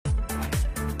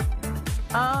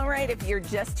All right, if you're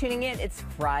just tuning in, it's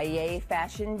Friday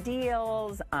Fashion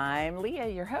Deals. I'm Leah,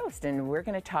 your host, and we're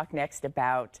going to talk next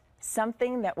about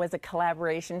something that was a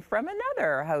collaboration from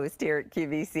another host here at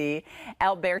QVC,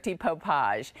 Alberti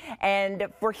Popage. And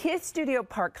for his Studio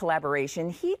Park collaboration,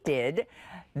 he did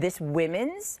this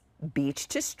women's beach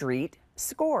to street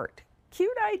skirt.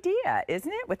 Cute idea,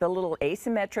 isn't it? With a little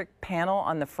asymmetric panel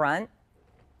on the front.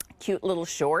 Cute little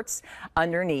shorts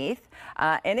underneath,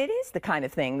 and it is the kind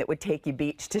of thing that would take you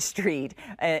beach to street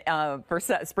for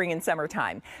spring and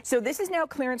summertime. So this is now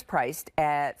clearance priced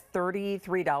at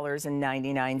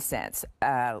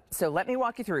 $33.99. So let me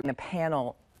walk you through the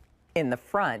panel in the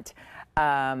front.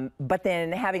 But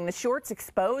then having the shorts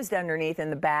exposed underneath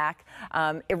in the back,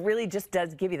 it really just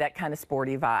does give you that kind of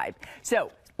sporty vibe.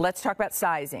 So let's talk about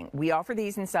sizing. We offer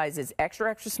these in sizes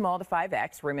extra, extra small to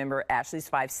 5X. Remember, Ashley's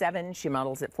 5'7". She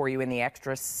models it for you in the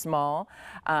extra small.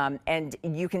 And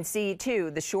you can see, too,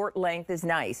 the short length is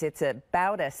nice. It's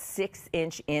about a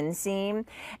 6-inch inseam.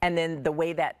 And then the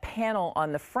way that panel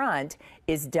on the front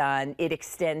is done, it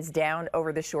extends down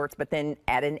over the shorts, but then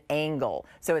at an angle.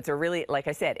 So it's a really, like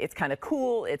I said, it's kind of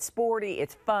cool, it's sporty,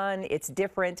 it's fun, it's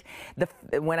different.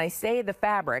 When I say the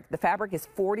fabric is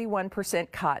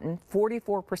 41% cotton,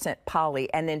 44%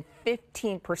 poly, and then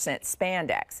 15%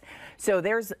 spandex. So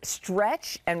there's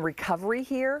stretch and recovery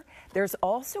here. There's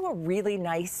also a really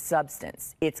nice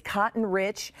substance. It's cotton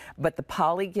rich, but the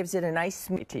poly gives it a nice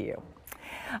smooth to you.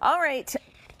 All right.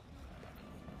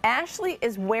 Ashley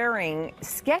is wearing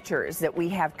Skechers that we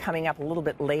have coming up a little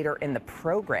bit later in the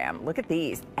program. Look at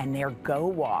these, and they're Go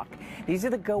Walk. These are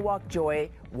the Go Walk Joy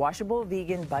washable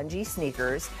vegan bungee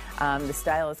sneakers. The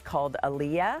style is called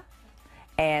Aaliyah,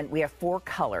 and we have 4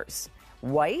 colors: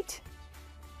 white,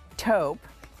 taupe,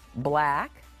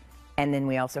 black, and then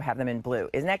we also have them in blue.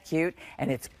 Isn't that cute?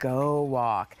 And it's Go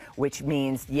Walk, which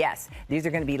means, yes, these are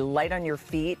going to be light on your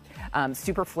feet,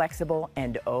 super flexible,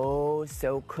 and oh,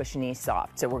 so cushiony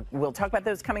soft. So we'll talk about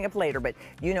those coming up later, but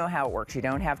you know how it works. You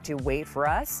don't have to wait for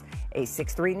us. A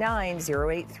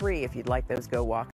 639-083 if you'd like those Go Walk.